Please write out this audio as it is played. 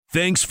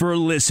Thanks for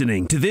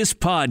listening to this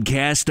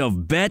podcast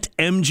of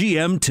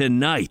BetMGM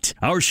Tonight.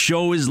 Our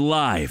show is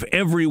live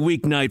every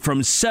weeknight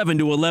from 7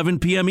 to 11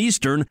 p.m.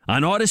 Eastern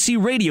on Odyssey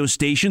radio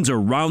stations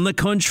around the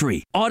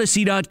country,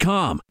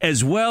 Odyssey.com,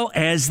 as well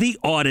as the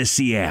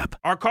Odyssey app.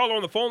 Our caller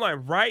on the phone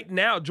line right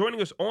now,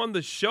 joining us on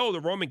the show, the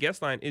Roman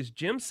guest line, is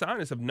Jim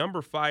Sannes of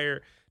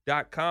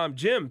NumberFire.com.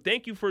 Jim,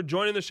 thank you for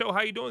joining the show. How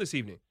are you doing this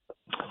evening?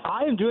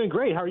 I am doing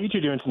great. How are you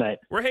two doing tonight?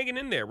 We're hanging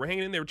in there.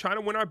 We're trying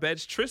to win our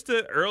bets.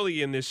 Trista,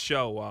 early in this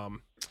show,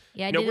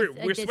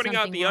 we're splitting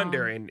out the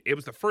under, and it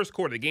was the first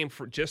quarter. The game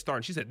just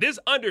started. She said, this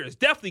under is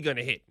definitely going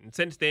to hit. And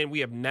since then, we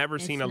have never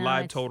seen a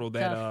live total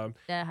that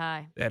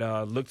high.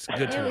 That looks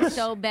good to us. It was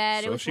so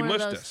bad. So it was she one of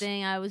mushed those us.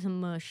 things. I was a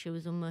mush. It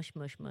was a mush.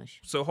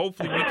 So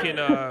hopefully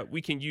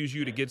we can use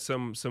you to get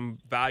some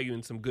value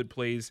and some good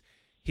plays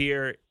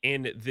here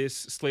in this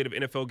slate of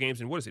NFL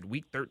games. And what is it,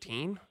 week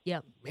 13?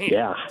 Yep. Man,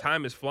 yeah.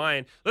 Time is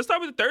flying. Let's start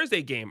with the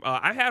Thursday game.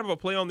 I have a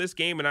play on this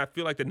game, and I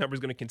feel like the number is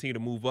going to continue to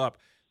move up.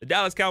 The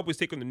Dallas Cowboys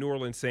take on the New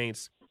Orleans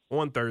Saints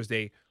on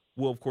Thursday.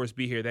 We'll, of course,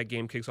 be here. That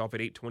game kicks off at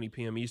 8:20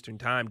 p.m. Eastern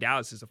time.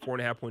 Dallas is a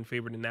 4.5-point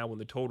favorite, and now when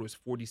the total is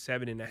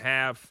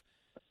 47.5.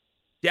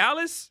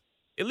 Dallas,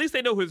 at least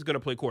they know who's going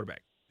to play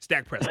quarterback.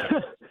 Dak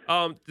Prescott.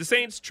 The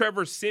Saints,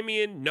 Trevor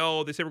Siemian,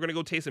 no. They said we're going to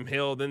go Taysom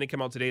Hill. Then they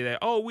come out today that,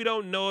 we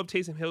don't know if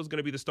Taysom Hill is going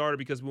to be the starter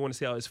because we want to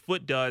see how his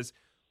foot does.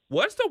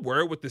 What's the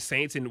word with the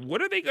Saints, and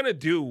what are they going to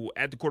do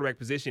at the quarterback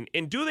position?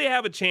 And do they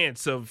have a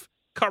chance of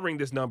covering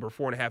this number,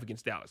 4.5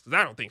 against Dallas? Because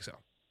I don't think so.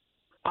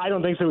 I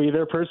don't think so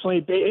either,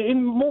 personally,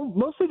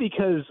 mostly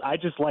because I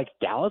just like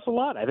Dallas a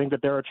lot. I think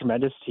that they're a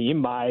tremendous team.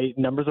 My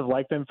numbers have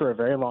liked them for a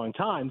very long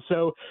time.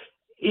 So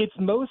it's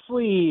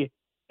mostly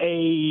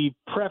a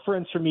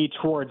preference for me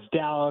towards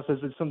Dallas as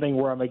it's something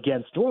where I'm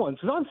against New Orleans.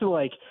 Because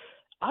honestly,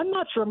 I'm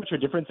not sure how much of a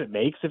difference it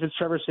makes if it's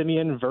Trevor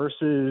Siemian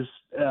versus,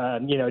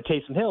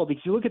 Taysom Hill,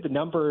 because you look at the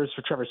numbers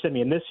for Trevor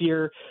Siemian this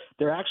year,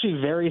 they're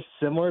actually very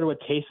similar to what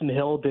Taysom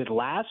Hill did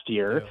last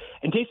year. Yeah.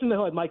 And Taysom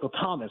Hill had Michael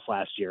Thomas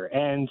last year,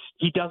 and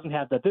he doesn't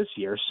have that this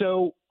year.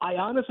 So I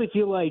honestly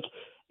feel like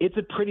it's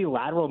a pretty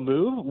lateral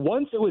move.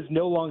 Once it was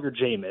no longer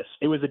Jameis,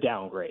 it was a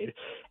downgrade.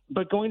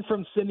 But going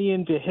from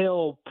Siemian to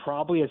Hill,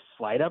 probably a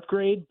slight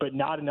upgrade, but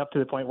not enough to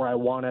the point where I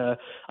want to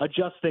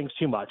adjust things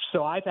too much.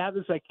 So I've had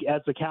this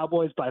as the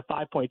Cowboys by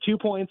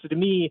 5.2 points. So to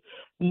me,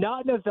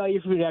 not enough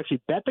value for me to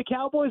actually bet the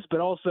Cowboys, but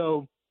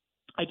also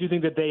I do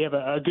think that they have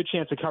a good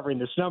chance of covering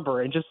this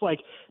number. And just like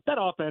that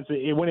offense,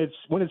 when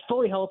it's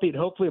fully healthy and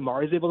hopefully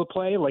Amari's able to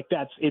play,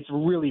 it's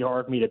really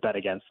hard for me to bet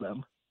against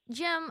them.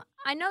 Jim,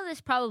 I know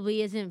this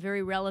probably isn't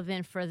very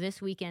relevant for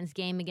this weekend's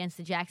game against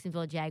the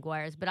Jacksonville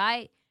Jaguars, but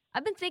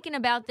I've been thinking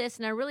about this,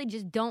 and I really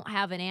just don't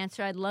have an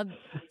answer. I'd love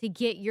to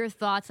get your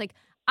thoughts.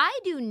 I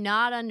do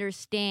not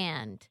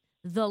understand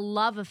this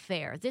love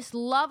affair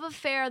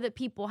that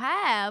people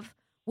have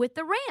with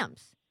the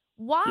Rams.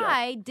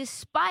 Why,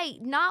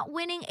 despite not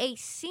winning a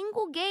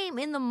single game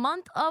in the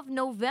month of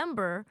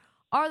November,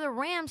 are the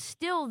Rams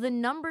still the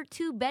number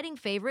 2 betting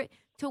favorite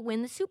to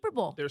win the Super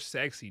Bowl? They're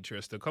sexy,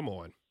 Trista. Come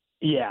on.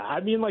 Yeah, I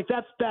mean,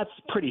 that's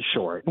pretty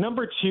short.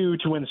 Number 2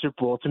 to win the Super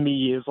Bowl to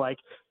me is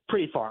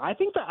pretty far. I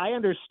think that I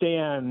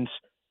understand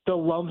the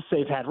lumps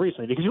they've had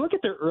recently because you look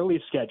at their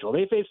early schedule,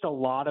 they faced a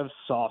lot of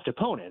soft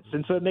opponents.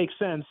 And so it makes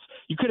sense.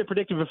 You could have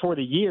predicted before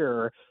the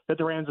year that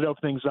the Rams would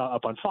open things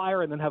up on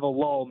fire and then have a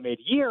lull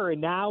mid-year.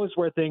 And now is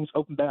where things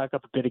open back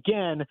up a bit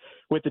again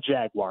with the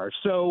Jaguars.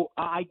 So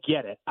I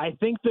get it. I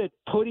think that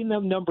putting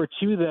them number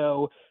 2,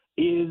 though,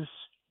 is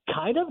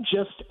kind of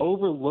just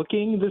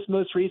overlooking this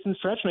most recent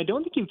stretch. And I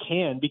don't think you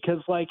can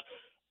because,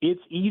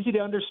 it's easy to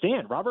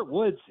understand. Robert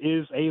Woods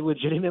is a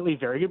legitimately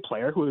very good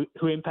player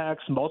who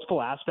impacts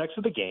multiple aspects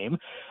of the game.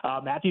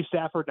 Matthew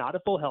Stafford not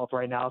at full health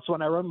right now. So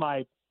when I run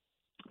my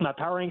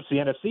power rankings to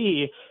the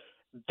NFC,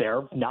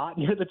 they're not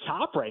near the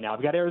top right now.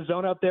 I've got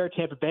Arizona up there,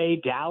 Tampa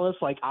Bay, Dallas.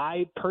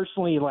 I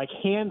personally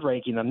hand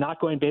ranking them, not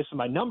going based on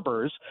my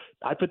numbers.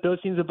 I put those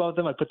teams above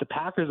them. I put the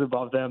Packers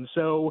above them.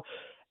 So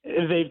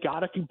they've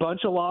got a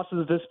bunch of losses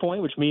at this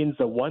point, which means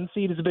the 1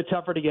 seed is a bit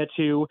tougher to get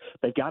to.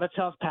 They've got a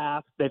tough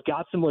path. They've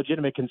got some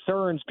legitimate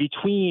concerns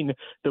between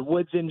the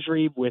Woods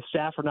injury with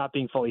Stafford not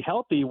being fully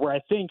healthy, where I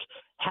think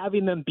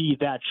having them be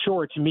that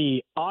short, to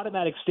me,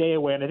 automatic stay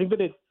away. And I think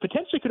that it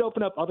potentially could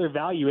open up other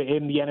value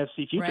in the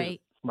NFC futures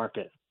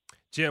market.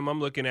 Jim, I'm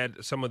looking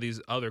at some of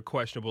these other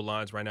questionable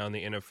lines right now in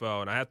the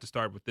NFL, and I have to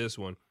start with this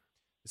one.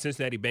 The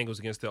Cincinnati Bengals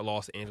against the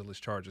Los Angeles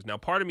Chargers. Now,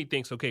 part of me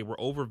thinks, okay, we're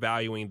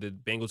overvaluing the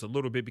Bengals a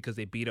little bit because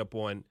they beat up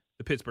on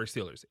the Pittsburgh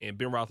Steelers, and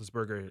Ben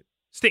Roethlisberger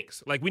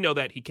stinks. We know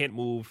that he can't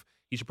move.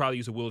 He should probably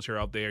use a wheelchair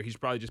out there. He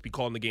should probably just be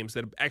calling the games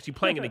instead of actually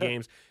playing in the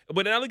games.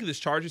 But then I look at this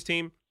Chargers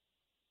team,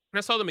 and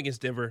I saw them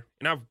against Denver,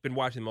 and I've been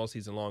watching them all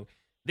season long.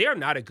 They are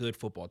not a good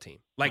football team.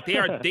 They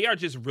are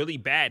just really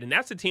bad. And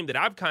that's a team that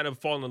I've kind of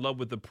fallen in love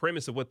with the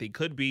premise of what they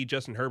could be.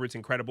 Justin Herbert's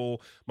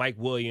incredible. Mike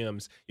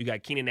Williams. You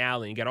got Keenan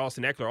Allen. You got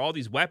Austin Eckler. All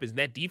these weapons. And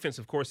that defense,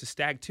 of course, is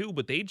stacked too.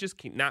 But they just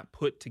cannot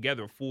put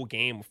together a full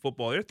game of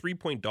football. They're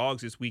 3-point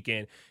dogs this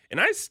weekend.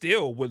 And I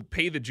still would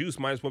pay the juice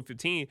minus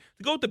 115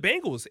 to go with the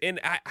Bengals.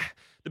 And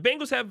the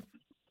Bengals have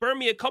burned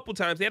me a couple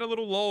times. They had a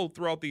little lull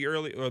throughout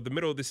the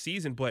middle of the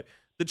season, but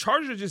the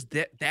Chargers are just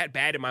that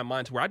bad in my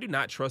mind to where I do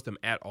not trust them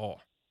at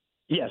all.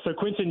 Yeah, so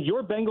Quentin,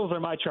 your Bengals are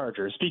my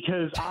Chargers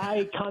because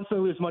I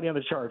constantly lose money on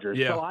the Chargers.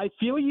 Yeah. So I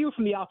feel you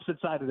from the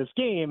opposite side of this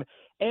game.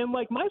 And,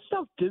 like, my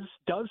stuff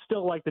does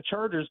still like the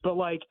Chargers, but,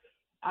 like,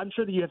 I'm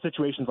sure that you have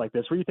situations like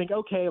this where you think,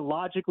 okay,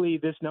 logically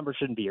this number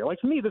shouldn't be here. Like,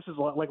 for me, this is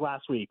like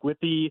last week with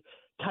the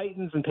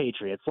Titans and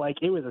Patriots. Like,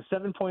 it was a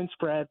 7-point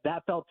spread.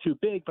 That felt too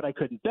big, but I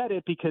couldn't bet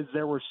it because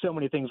there were so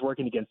many things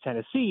working against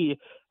Tennessee.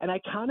 And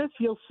I kind of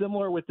feel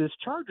similar with this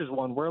Chargers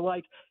one where,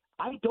 like,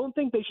 I don't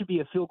think they should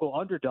be a field goal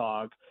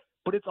underdog,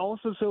 but it's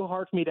also so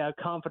hard for me to have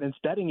confidence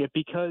betting it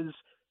because,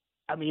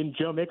 I mean,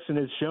 Joe Mixon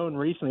has shown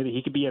recently that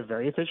he could be a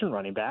very efficient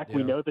running back. Yeah.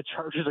 We know the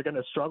Chargers are going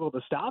to struggle to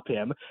stop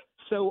him.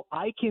 So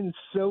I can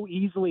so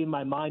easily in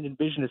my mind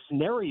envision a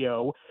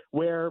scenario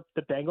where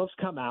the Bengals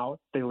come out,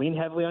 they lean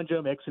heavily on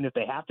Joe Mixon. If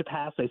they have to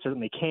pass, they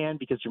certainly can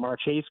because Jamar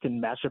Chase can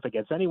match up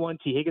against anyone.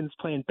 T. Higgins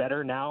playing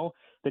better now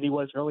than he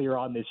was earlier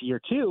on this year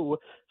too.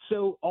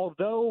 So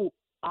although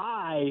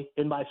I,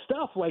 in my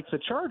stuff, like the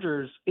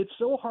Chargers, it's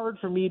so hard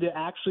for me to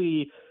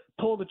actually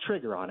pull the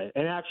trigger on it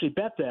and actually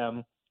bet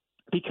them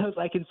because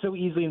I can so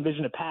easily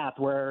envision a path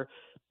where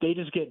they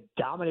just get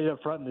dominated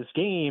up front in this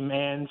game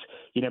and,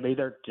 you know, maybe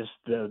they're just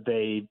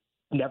they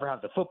never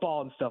have the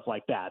football and stuff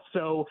like that.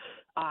 So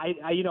I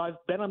I've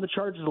been on the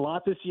Chargers a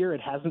lot this year. It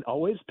hasn't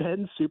always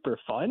been super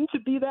fun to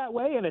be that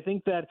way. And I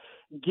think that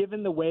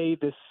given the way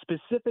this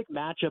specific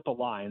matchup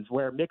aligns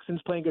where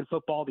Mixon's playing good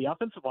football, the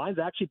offensive line's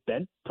actually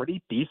been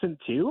pretty decent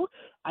too.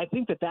 I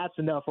think that that's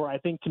enough where I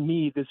think to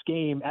me this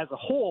game as a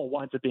whole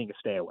winds up being a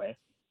stay away.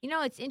 You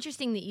know, it's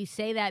interesting that you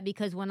say that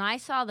because when I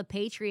saw the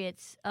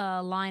Patriots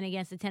line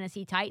against the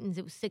Tennessee Titans,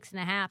 it was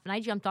 6.5, and I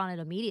jumped on it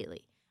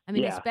immediately. I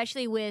mean,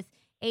 especially with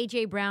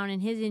A.J. Brown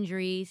and his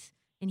injuries,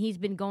 and he's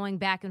been going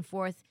back and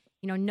forth.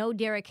 You know, no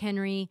Derrick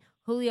Henry.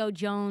 Julio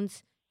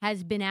Jones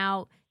has been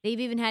out.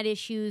 They've even had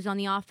issues on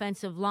the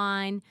offensive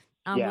line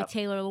with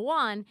Taylor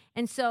Lewan.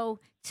 And so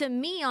to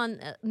me,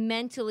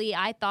 mentally,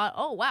 I thought,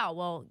 oh, wow,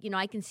 well, you know,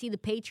 I can see the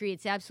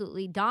Patriots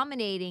absolutely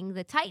dominating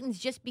the Titans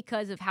just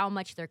because of how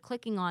much they're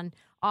clicking on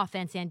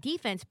offense and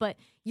defense. But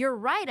you're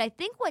right. I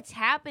think what's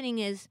happening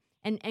is,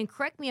 and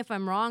correct me if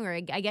I'm wrong, or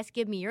I guess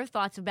give me your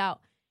thoughts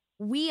about,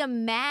 we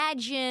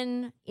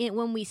imagine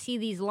when we see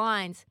these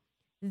lines,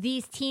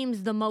 these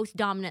teams the most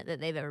dominant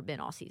that they've ever been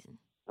all season.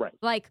 Right.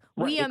 Like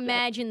we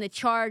imagine the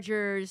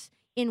Chargers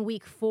in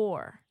week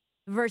 4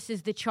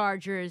 versus the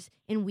Chargers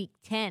in week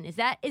 10. Is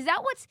that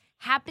what's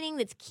happening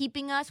that's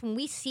keeping us when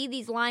we see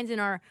these lines in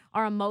our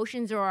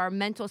emotions or our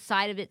mental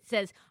side of it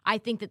says, I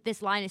think that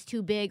this line is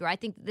too big or I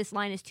think that this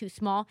line is too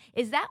small?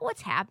 Is that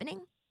what's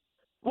happening?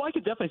 Well, I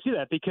could definitely see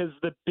that because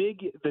the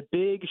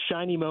big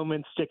shiny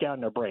moments stick out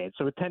in our brains.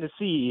 So with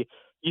Tennessee,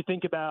 you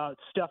think about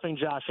stuffing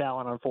Josh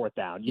Allen on 4th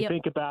down. You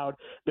think about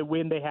the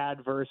win they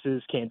had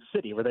versus Kansas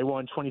City where they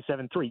won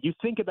 27-3. You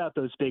think about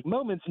those big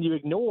moments and you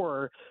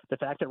ignore the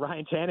fact that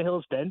Ryan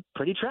Tannehill's been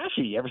pretty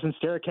trashy ever since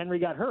Derrick Henry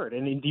got hurt.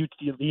 And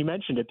you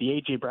mentioned it, the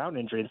A.J. Brown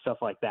injury and stuff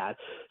like that.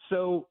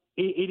 So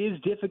it is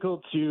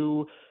difficult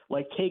to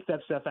take that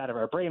stuff out of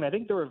our brain. I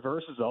think the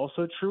reverse is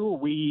also true.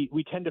 We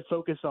tend to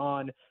focus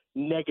on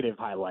negative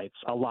highlights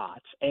a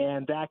lot,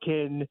 and that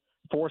can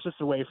force us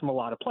away from a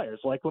lot of players.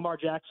 Like Lamar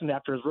Jackson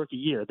after his rookie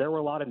year, there were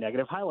a lot of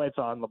negative highlights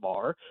on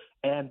Lamar,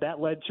 and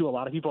that led to a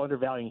lot of people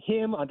undervaluing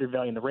him,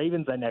 undervaluing the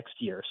Ravens that next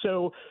year.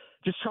 So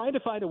just trying to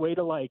find a way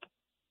to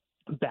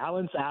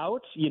balance out,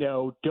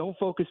 don't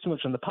focus too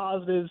much on the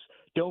positives,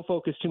 don't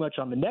focus too much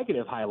on the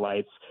negative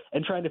highlights,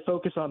 and trying to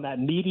focus on that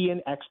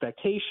median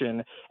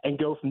expectation and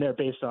go from there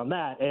based on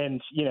that.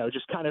 And,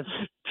 just kind of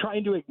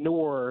trying to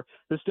ignore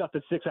the stuff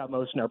that sticks out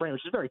most in our brain,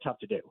 which is very tough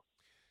to do.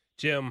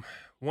 Jim,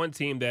 one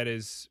team that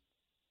has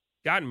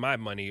gotten my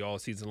money all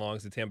season long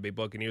is the Tampa Bay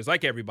Buccaneers.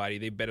 Like everybody,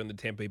 they bet on the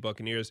Tampa Bay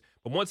Buccaneers.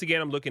 But once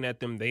again, I'm looking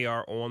at them. They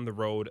are on the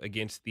road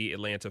against the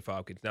Atlanta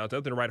Falcons. Now, it's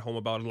nothing to write home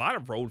about. A lot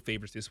of road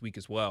favorites this week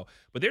as well.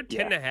 But they're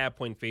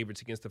 10.5-point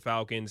favorites against the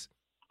Falcons.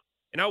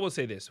 And I will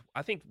say this.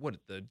 I think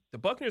the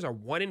Buccaneers are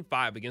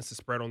 1-5 against the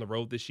spread on the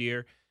road this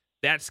year.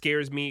 That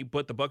scares me.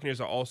 But the Buccaneers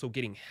are also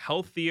getting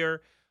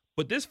healthier.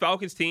 But this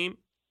Falcons team,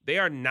 they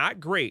are not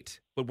great.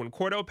 But when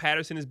Cordell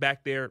Patterson is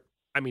back there,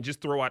 I mean,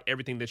 just throw out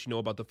everything that you know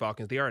about the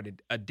Falcons. They are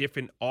a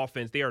different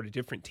offense. They are a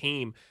different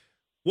team.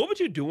 What would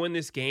you do in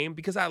this game?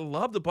 Because I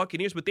love the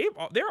Buccaneers, but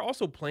they're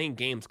also playing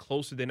games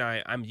closer than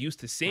I'm used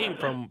to seeing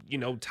from,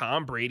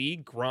 Tom Brady,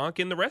 Gronk,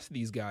 and the rest of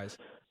these guys.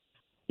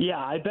 Yeah,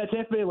 I bet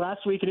Tampa Bay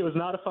last week, and it was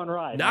not a fun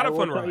ride. Not a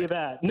fun ride. I will tell you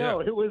that. No,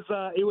 it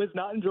was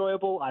not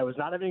enjoyable. I was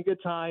not having a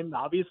good time.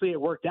 Obviously,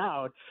 it worked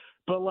out,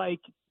 but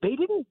they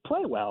didn't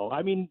play well.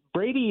 I mean,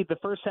 Brady, the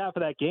first half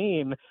of that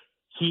game,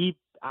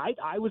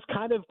 I was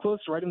kind of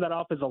close to writing that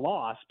off as a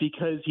loss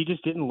because he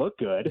just didn't look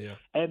good. Yeah.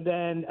 And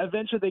then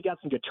eventually they got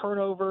some good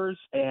turnovers,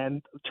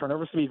 and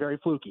turnovers can be very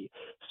fluky.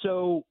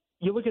 So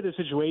you look at the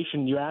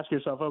situation, you ask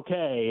yourself,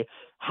 okay,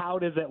 how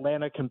does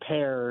Atlanta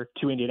compare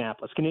to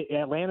Indianapolis? Can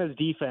Atlanta's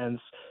defense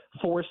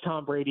force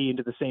Tom Brady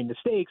into the same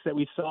mistakes that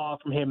we saw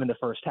from him in the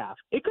first half?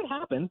 It could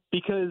happen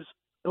because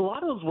a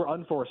lot of those were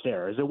unforced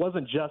errors. It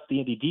wasn't just the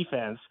Indy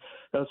defense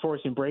that was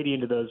forcing Brady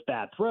into those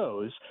bad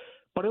throws.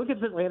 But I look at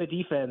the Atlanta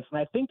defense, and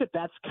I think that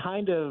that's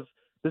kind of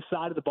the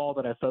side of the ball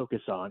that I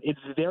focus on. It's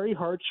very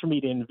hard for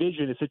me to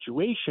envision a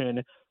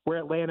situation where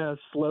Atlanta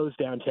slows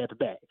down Tampa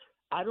Bay.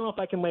 I don't know if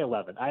I can lay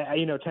 11.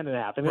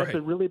 10.5. And that's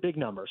a really big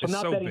number. So I'm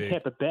not betting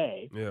Tampa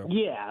Bay.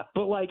 Yeah.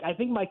 But I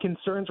think my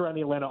concerns around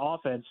the Atlanta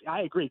offense,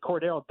 I agree.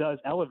 Cordero does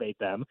elevate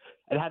them,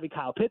 and having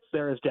Kyle Pitts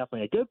there is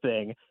definitely a good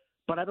thing.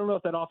 But I don't know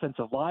if that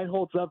offensive line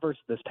holds up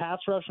versus this pass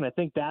rush, and I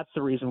think that's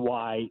the reason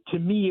why, to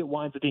me, it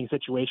winds up being a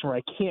situation where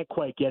I can't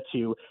quite get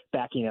to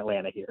backing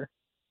Atlanta here.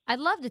 I'd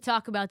love to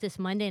talk about this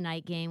Monday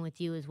night game with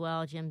you as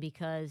well, Jim,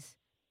 because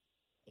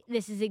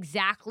this is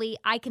exactly,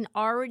 I can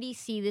already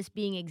see this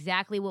being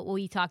exactly what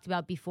we talked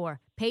about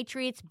before.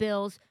 Patriots,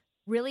 Bills,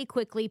 really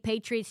quickly.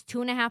 Patriots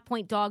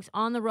 2.5-point dogs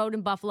on the road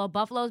in Buffalo.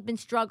 Buffalo's been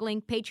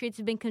struggling. Patriots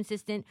have been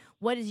consistent.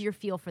 What is your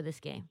feel for this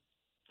game?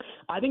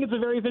 I think it's a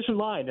very efficient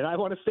line, and I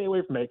want to stay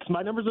away from it because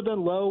my numbers have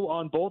been low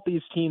on both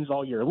these teams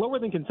all year. Lower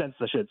than consensus,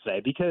 I should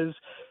say, because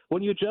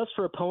when you adjust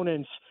for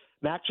opponents,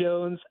 Mac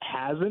Jones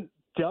hasn't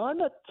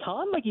done a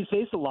ton. He's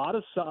faced a lot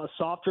of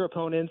softer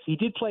opponents. He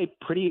did play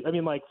pretty,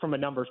 from a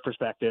numbers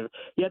perspective,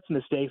 he had some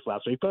mistakes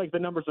last week. I feel like the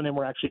numbers on him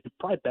were actually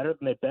probably better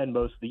than they've been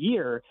most of the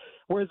year.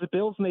 Whereas the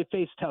Bills, when they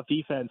face tough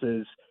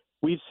defenses,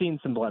 we've seen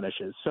some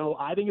blemishes. So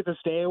I think it's a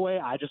stay away.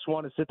 I just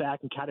want to sit back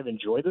and kind of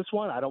enjoy this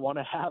one. I don't want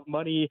to have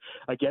money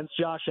against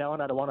Josh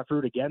Allen. I don't want to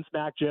root against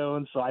Mac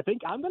Jones. So I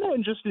think I'm going to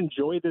just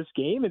enjoy this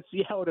game and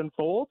see how it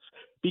unfolds,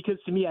 because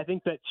to me, I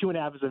think that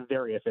 2.5 is a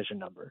very efficient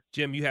number.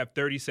 Jim, you have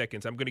 30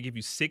 seconds. I'm going to give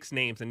you 6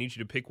 names. I need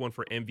you to pick one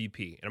for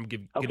MVP. And I'm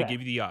going to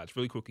give you the odds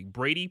really quickly.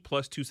 Brady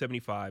plus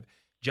 275.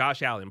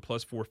 Josh Allen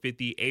plus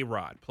 450.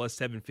 A-Rod plus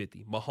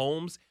 750.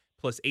 Mahomes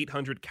plus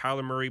 800.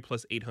 Kyler Murray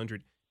plus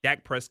 800.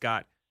 Dak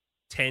Prescott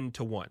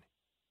 10-1.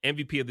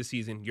 MVP of the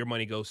season, your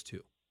money goes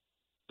to.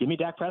 Give me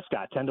Dak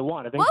Prescott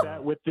 10-1. I think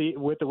that with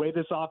the way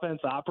this offense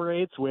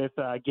operates, with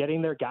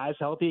getting their guys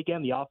healthy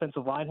again, the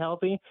offensive line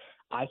healthy,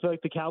 I feel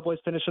like the Cowboys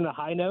finish on a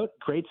high note.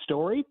 Great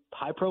story,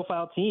 high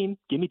profile team.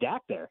 Give me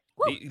Dak there.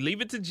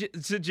 Leave it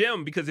to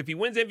Jim, because if he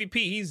wins MVP,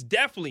 he's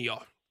definitely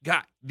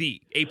got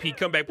the AP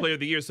Comeback Player of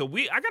the Year. So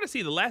I got to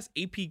see the last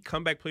AP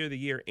Comeback Player of the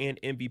Year and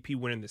MVP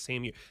winner in the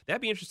same year.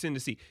 That'd be interesting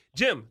to see.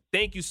 Jim,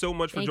 thank you so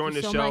much for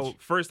joining the show.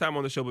 First time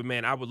on the show, but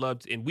man, I would love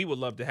to, and we would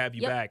love to have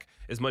you back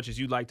as much as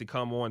you'd like to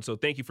come on. So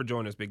thank you for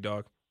joining us, big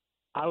dog.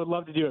 I would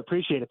love to do it.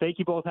 Appreciate it. Thank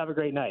you both. Have a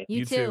great night.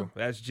 You too.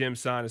 That's Jim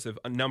Sannes of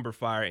Number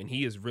Fire, and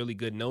he is really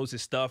good, knows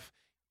his stuff,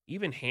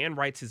 even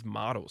handwrites his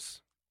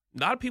models. A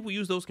lot of people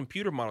use those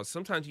computer models.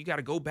 Sometimes you got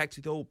to go back to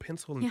the old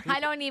pencil and paper. I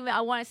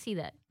want to see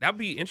that. That'd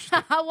be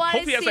interesting. I want to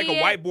see Hopefully he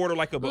has a whiteboard or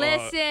like a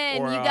Listen,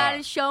 you got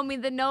to show me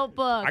the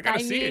notebook. I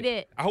need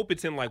it. I hope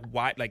it's in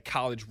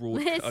college rule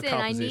composition.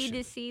 I need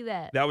to see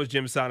that. That was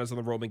Jim Sannes on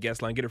the Roman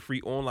Guest Line. Get a free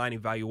online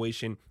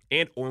evaluation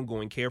and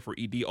ongoing care for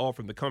ED, all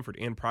from the comfort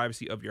and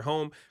privacy of your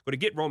home. Go to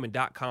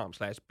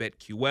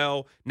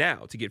GetRoman.com/BetQL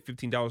now to get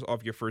 $15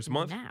 off your first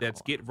month.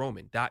 That's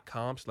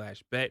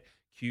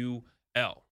GetRoman.com/BetQL.